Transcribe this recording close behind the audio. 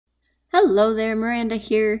Hello there, Miranda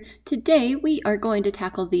here. Today we are going to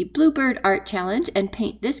tackle the Bluebird Art Challenge and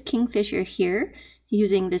paint this Kingfisher here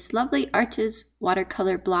using this lovely Arches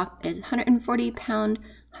watercolor block. It's 140 pound,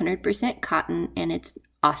 100% cotton, and it's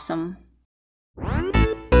awesome.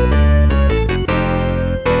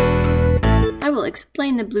 I will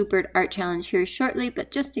explain the Bluebird Art Challenge here shortly,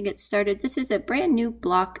 but just to get started, this is a brand new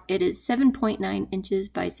block. It is 7.9 inches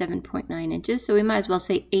by 7.9 inches, so we might as well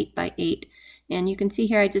say 8 by 8. And you can see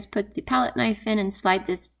here I just put the palette knife in and slide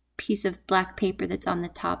this piece of black paper that's on the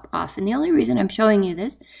top off. And the only reason I'm showing you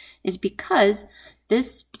this is because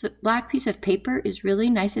this black piece of paper is really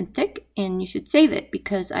nice and thick, and you should save it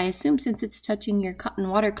because I assume since it's touching your cotton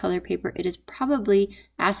watercolor paper, it is probably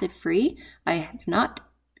acid-free. I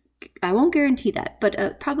won't guarantee that,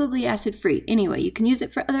 but probably acid-free. Anyway, you can use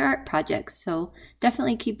it for other art projects, so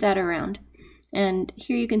definitely keep that around. And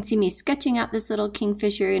here you can see me sketching out this little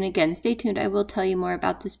Kingfisher, and again, stay tuned, I will tell you more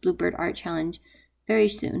about this Bluebird Art Challenge very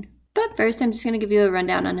soon. But first, I'm just going to give you a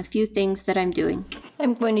rundown on a few things that I'm doing.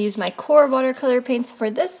 I'm going to use my core watercolor paints for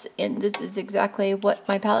this, and this is exactly what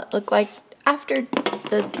my palette looked like after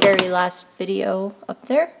the very last video up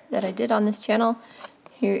there that I did on this channel.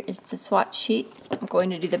 Here is the swatch sheet. I'm going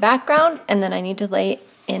to do the background, and then I need to lay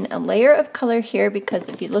in a layer of color here because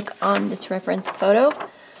if you look on this reference photo,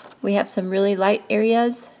 we have some really light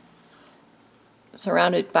areas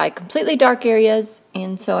surrounded by completely dark areas,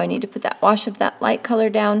 and so I need to put that wash of that light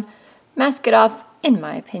color down, mask it off, in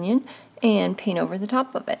my opinion, and paint over the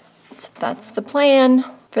top of it. So that's the plan.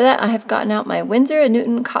 For that, I have gotten out my Winsor &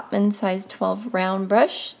 Newton Cotman size 12 round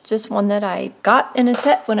brush, just one that I got in a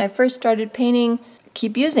set when I first started painting.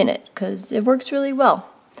 Keep using it because it works really well.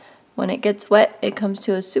 When it gets wet, it comes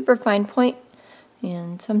to a super fine point,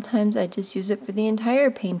 and sometimes I just use it for the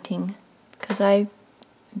entire painting because I'm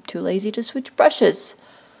too lazy to switch brushes.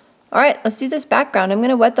 Alright, let's do this background. I'm going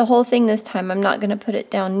to wet the whole thing this time. I'm not going to put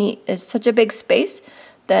it down neat. It's such a big space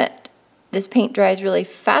that this paint dries really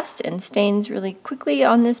fast and stains really quickly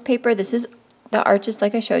on this paper. This is the Arches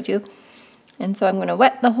like I showed you. And so I'm going to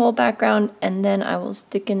wet the whole background, and then I will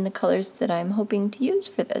stick in the colors that I'm hoping to use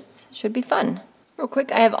for this. Should be fun. Real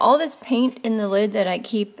quick, I have all this paint in the lid that I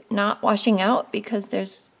keep not washing out because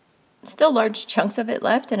there's still large chunks of it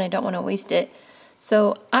left and I don't want to waste it.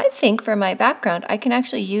 So I think for my background, I can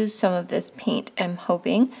actually use some of this paint, I'm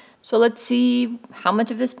hoping. So let's see how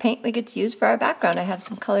much of this paint we get to use for our background. I have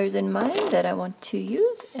some colors in mind that I want to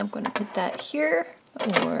use. I'm going to put that here,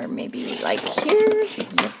 or maybe like here.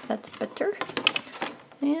 Yep, that's better.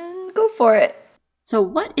 And go for it. So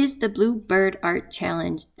what is the Bluebird Art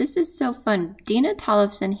Challenge? This is so fun. Dina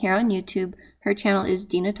Tollefson here on YouTube. Her channel is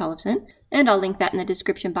Dina Tollefson, and I'll link that in the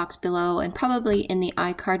description box below and probably in the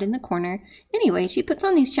iCard in the corner. Anyway, she puts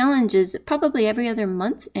on these challenges probably every other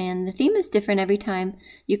month, and the theme is different every time.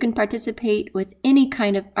 You can participate with any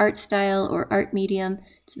kind of art style or art medium.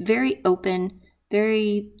 It's very open,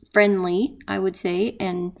 very friendly, I would say,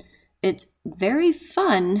 and it's very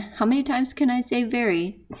fun. How many times can I say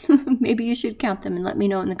very? Maybe you should count them and let me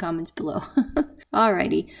know in the comments below.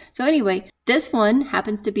 Alrighty. So anyway, this one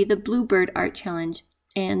happens to be the Bluebird Art Challenge.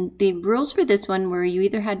 And the rules for this one were you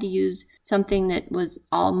either had to use something that was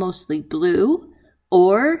all mostly blue,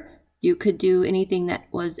 or you could do anything that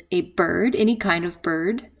was a bird, any kind of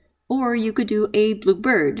bird, or you could do a blue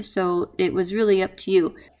bird. So it was really up to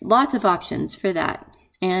you. Lots of options for that.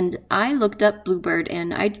 And I looked up Bluebird,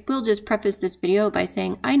 and I will just preface this video by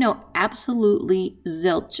saying I know absolutely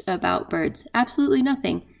zilch about birds. Absolutely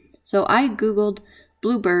nothing. So I Googled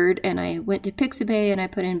Bluebird, and I went to Pixabay, and I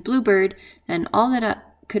put in Bluebird, and all that I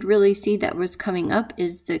could really see that was coming up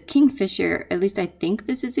is the Kingfisher. At least I think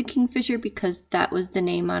this is a Kingfisher because that was the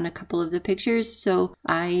name on a couple of the pictures. So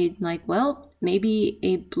I like, well, maybe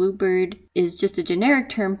a bluebird is just a generic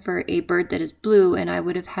term for a bird that is blue, and I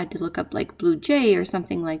would have had to look up like blue jay or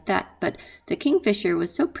something like that. But the Kingfisher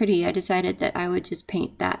was so pretty, I decided that I would just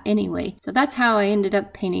paint that anyway. So that's how I ended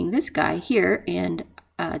up painting this guy here, and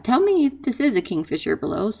tell me if this is a Kingfisher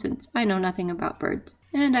below, since I know nothing about birds.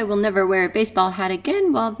 And I will never wear a baseball hat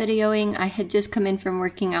again while videoing. I had just come in from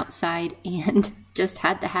working outside and just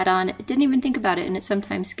had the hat on. Didn't even think about it, and it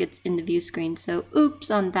sometimes gets in the view screen, so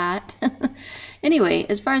oops on that. Anyway,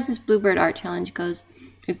 as far as this Bluebird Art Challenge goes,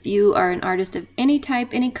 if you are an artist of any type,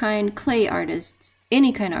 any kind, clay artists,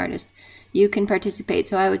 any kind of artist, you can participate.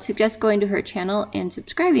 So I would suggest going to her channel and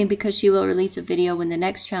subscribing because she will release a video when the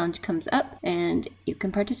next challenge comes up, and you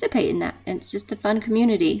can participate in that. And it's just a fun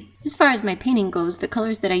community. As far as my painting goes, the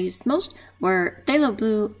colors that I used most were phthalo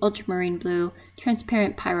blue, ultramarine blue,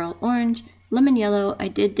 transparent pyrrole orange, lemon yellow. I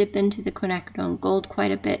did dip into the quinacridone gold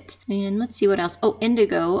quite a bit. And let's see what else. Oh,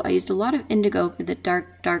 indigo. I used a lot of indigo for the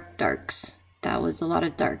darks. That was a lot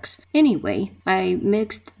of darks. Anyway, I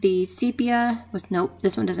mixed the sepia with, nope,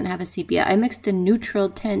 this one doesn't have a sepia. I mixed the neutral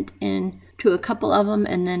tint in to a couple of them,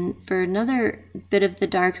 and then for another bit of the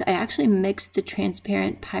darks, I actually mixed the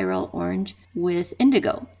transparent pyrrole orange with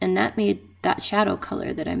indigo, and that made that shadow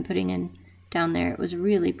color that I'm putting in down there. It was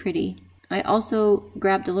really pretty. I also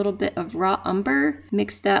grabbed a little bit of raw umber,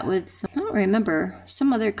 mixed that with, I don't remember,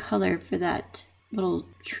 some other color for that little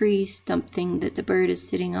tree stump thing that the bird is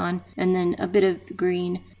sitting on, and then a bit of the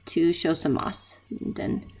green to show some moss, and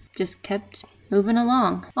then just kept moving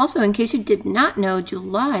along. Also, in case you did not know,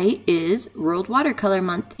 July is World Watercolor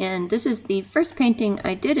Month, and this is the first painting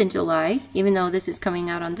I did in July, even though this is coming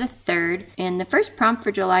out on the 3rd. And the first prompt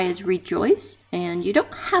for July is rejoice, and you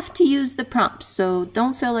don't have to use the prompts, so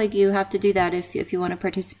don't feel like you have to do that if you want to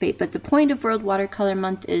participate. But the point of World Watercolor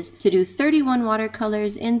Month is to do 31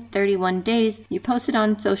 watercolors in 31 days. You post it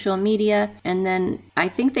on social media, and then I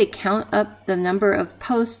think they count up the number of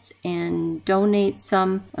posts and donate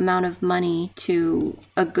some amount of money to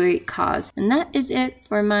a great cause. And that is it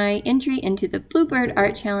for my entry into the Bluebird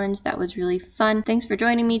Art Challenge. That was really fun. Thanks for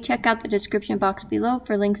joining me. Check out the description box below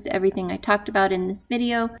for links to everything I talked about in this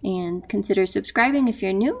video, and consider subscribing if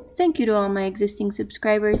you're new. Thank you to all my existing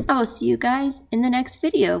subscribers. I will see you guys in the next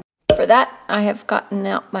video. For that, I have gotten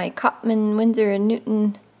out my Cotman, Winsor &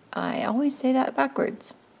 Newton. I always say that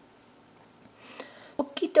backwards.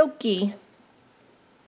 Okie dokie.